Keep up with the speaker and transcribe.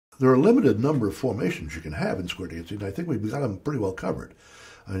there are a limited number of formations you can have in square dancing, and I think we've got them pretty well covered.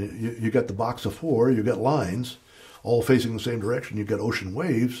 You got the box of four, you got lines, all facing the same direction. You've got ocean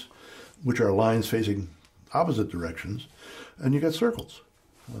waves, which are lines facing opposite directions, and you got circles,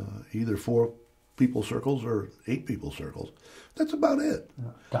 either 4 people circles or 8 people circles. That's about it.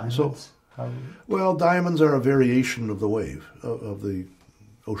 Diamonds? So, well, diamonds are a variation of the wave, of the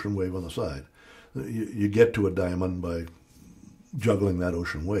ocean wave on the side. You get to a diamond by juggling that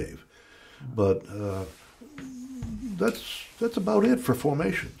ocean wave. But that's about it for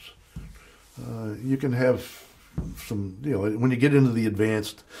formations. You can have some, when you get into the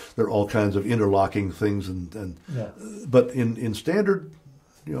advanced, there are all kinds of interlocking things, but in standard,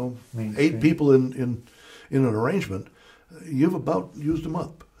 mainstream. 8 people in an arrangement, you've about used them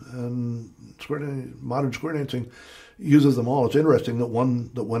up. And modern square dancing uses them all. It's interesting that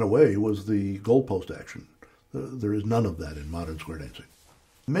one that went away was the goalpost action. There is none of that in modern square dancing.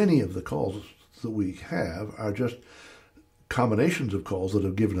 Many of the calls that we have are just combinations of calls that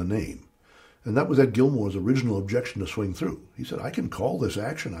have given a name. And that was Ed Gilmore's original objection to swing through. He said, I can call this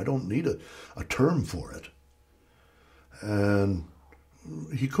action. I don't need a term for it. And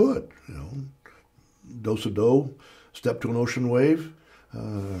he could, do-sa-do, step to an ocean wave,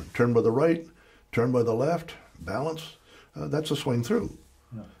 turn by the right, turn by the left, balance. That's a swing through.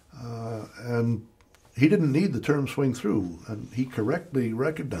 Yeah. And he didn't need the term swing through, and he correctly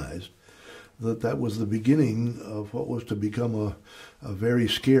recognized that was the beginning of what was to become a very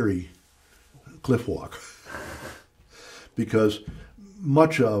scary cliff walk. Because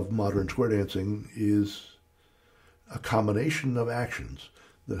much of modern square dancing is a combination of actions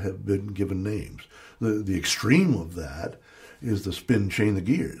that have been given names. The extreme of that is the spin chain the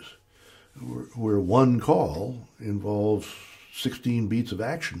gears, where one call involves 16 beats of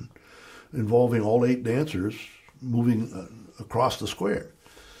action involving all 8 dancers moving across the square.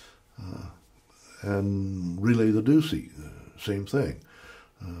 And Relay the Deucy, same thing.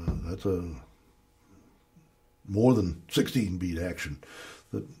 That's a more than 16-beat action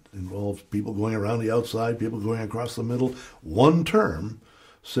that involves people going around the outside, people going across the middle. One term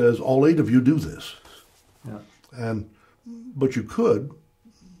says, all 8 of you do this. Yeah. But you could,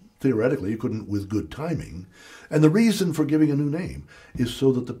 theoretically, you couldn't with good timing. And the reason for giving a new name is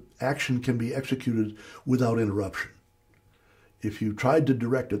so that the action can be executed without interruption. If you tried to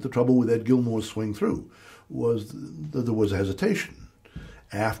direct it, the trouble with Ed Gilmore's swing through was that there was hesitation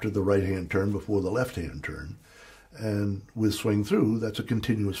after the right-hand turn before the left-hand turn. And with swing through, that's a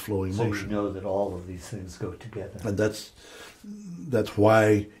continuous flowing motion. So you know that all of these things go together. And that's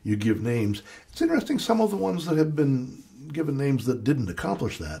why you give names. It's interesting, some of the ones that have been given names that didn't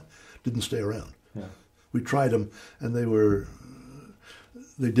accomplish that didn't stay around. Yeah. We tried them, and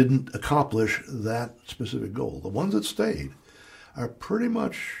they didn't accomplish that specific goal. The ones that stayed are pretty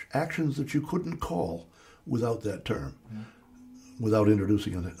much actions that you couldn't call without that term, without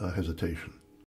introducing a hesitation.